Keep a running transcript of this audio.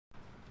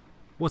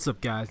What's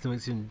up, guys?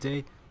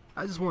 Today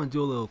I just want to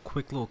do a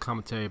quick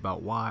commentary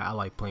about why I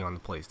like playing on the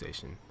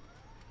PlayStation.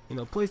 You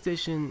know,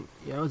 PlayStation,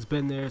 it's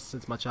been there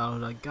since my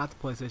childhood. I got the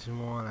PlayStation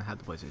 1, I had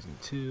the PlayStation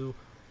 2,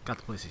 got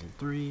the PlayStation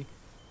 3.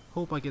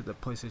 Hope I get the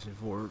PlayStation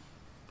 4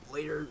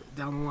 later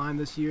down the line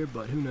this year,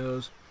 but who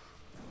knows.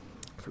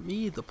 For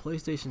me, the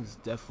PlayStation is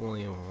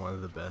definitely one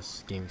of the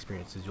best game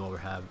experiences you'll ever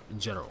have in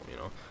general,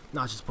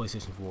 Not just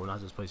PlayStation 4, not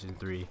just PlayStation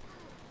 3,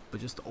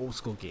 but just the old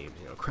school games,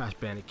 Crash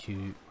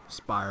Bandicoot,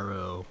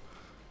 Spyro,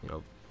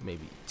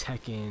 maybe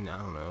Tekken, I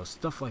don't know,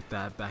 stuff like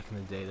that back in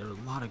the day. There were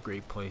a lot of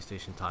great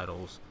PlayStation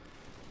titles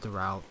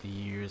throughout the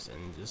years,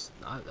 and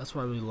that's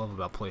what I really love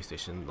about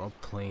PlayStation. I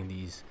love playing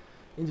these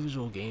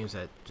individual games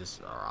that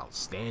just are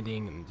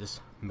outstanding and just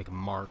make a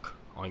mark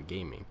on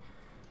gaming.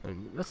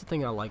 And that's the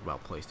thing I like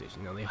about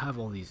PlayStation. They have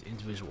all these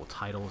individual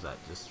titles that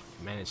just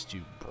manage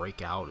to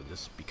break out and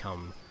just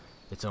become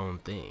its own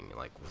thing,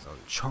 like with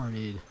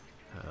Uncharted,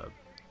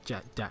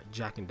 Jack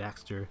and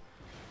Daxter,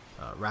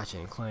 Ratchet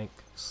and Clank,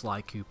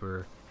 Sly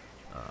Cooper,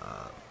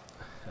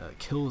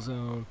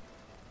 Killzone,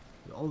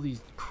 all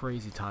these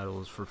crazy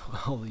titles for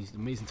all these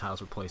amazing titles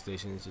for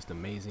PlayStation. It's just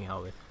amazing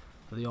how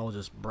they all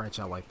just branch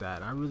out like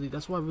that. And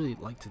that's why I really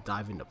like to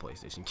dive into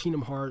PlayStation.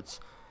 Kingdom Hearts,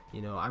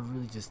 I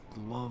really just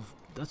love.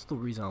 That's the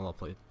reason I love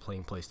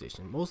playing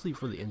PlayStation. Mostly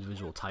for the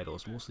individual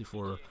titles, mostly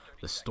for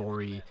the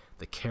story,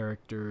 the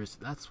characters.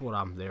 That's what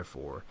I'm there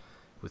for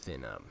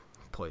within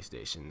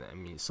PlayStation. I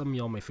mean, some of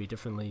y'all may feel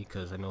differently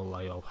because I know a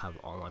lot of y'all have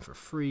online for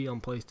free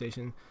on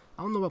PlayStation.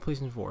 I don't know about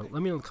PlayStation 4. Let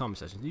me know in the comment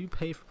section. Do you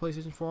pay for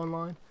PlayStation 4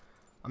 online?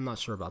 I'm not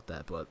sure about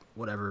that, but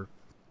whatever.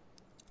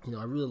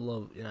 I really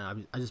love.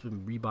 I just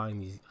been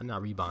rebuying these.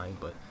 Not rebuying,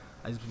 but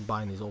I just been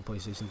buying these old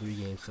PlayStation 3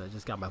 games because I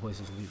just got my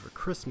PlayStation 3 for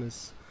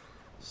Christmas.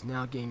 Just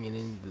now getting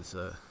in this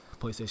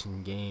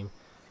PlayStation game.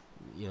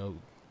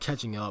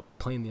 Catching up,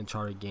 playing the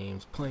Uncharted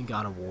games, playing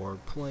God of War,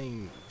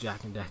 playing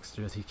Jack and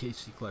Daxter, the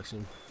HD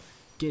collection,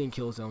 getting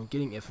Killzone,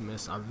 getting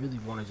Infamous. I really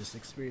want to just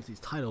experience these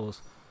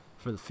titles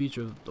for the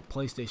future of the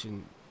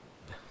PlayStation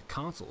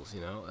consoles.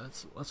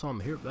 That's why I'm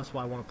here. That's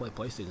why I want to play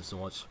PlayStation so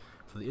much,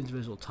 for the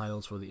individual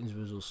titles, for the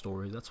individual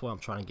stories. That's why I'm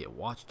trying to get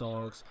Watch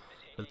Dogs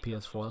for the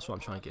PS4. That's why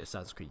I'm trying to get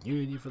Assassin's Creed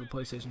Unity for the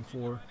PlayStation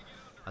 4.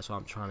 That's why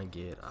I'm trying to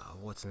get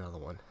what's another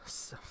one?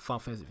 Final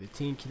Fantasy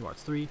 15, Kingdom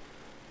Hearts 3.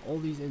 All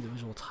these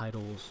individual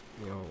titles.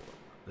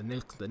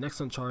 The next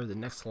Uncharted, the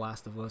next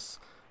Last of Us,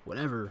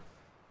 whatever.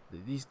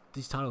 These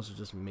titles are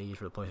just made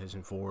for the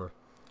PlayStation 4,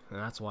 and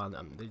that's why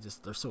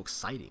they're so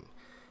exciting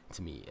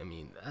to me. I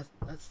mean,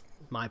 that's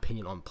my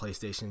opinion on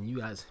PlayStation. You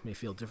guys may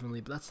feel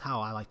differently, but that's how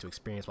I like to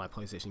experience my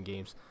PlayStation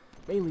games.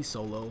 Mainly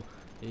solo.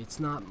 It's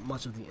not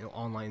much of the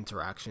online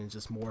interaction. It's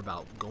just more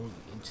about going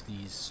into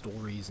these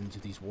stories, into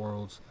these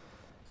worlds,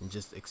 and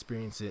just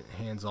experience it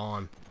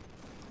hands-on.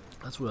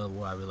 That's what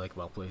I really like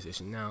about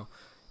PlayStation. Now,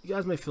 you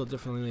guys may feel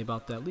differently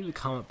about that. Leave a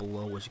comment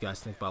below what you guys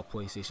think about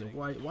PlayStation.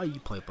 Why you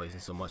play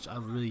PlayStation so much?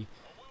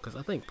 Because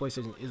I think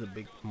PlayStation is a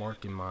big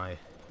mark in my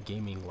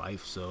gaming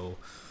life. So,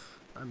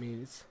 I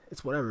mean,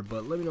 it's whatever.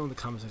 But let me know in the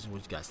comment section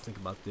what you guys think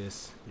about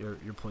this. Your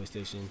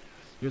PlayStation,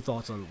 your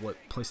thoughts on what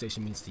PlayStation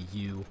means to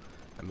you.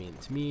 I mean,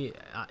 to me,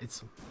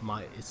 it's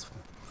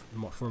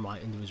for my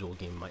individual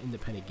game, my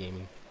independent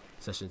gaming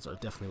sessions are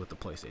definitely with the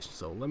PlayStation.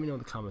 So let me know in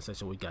the comment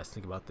section what you guys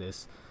think about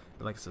this. If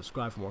you'd like to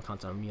subscribe for more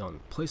content on me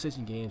on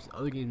PlayStation games and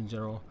other games in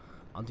general.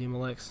 I'm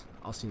DMLX.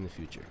 I'll see you in the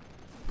future.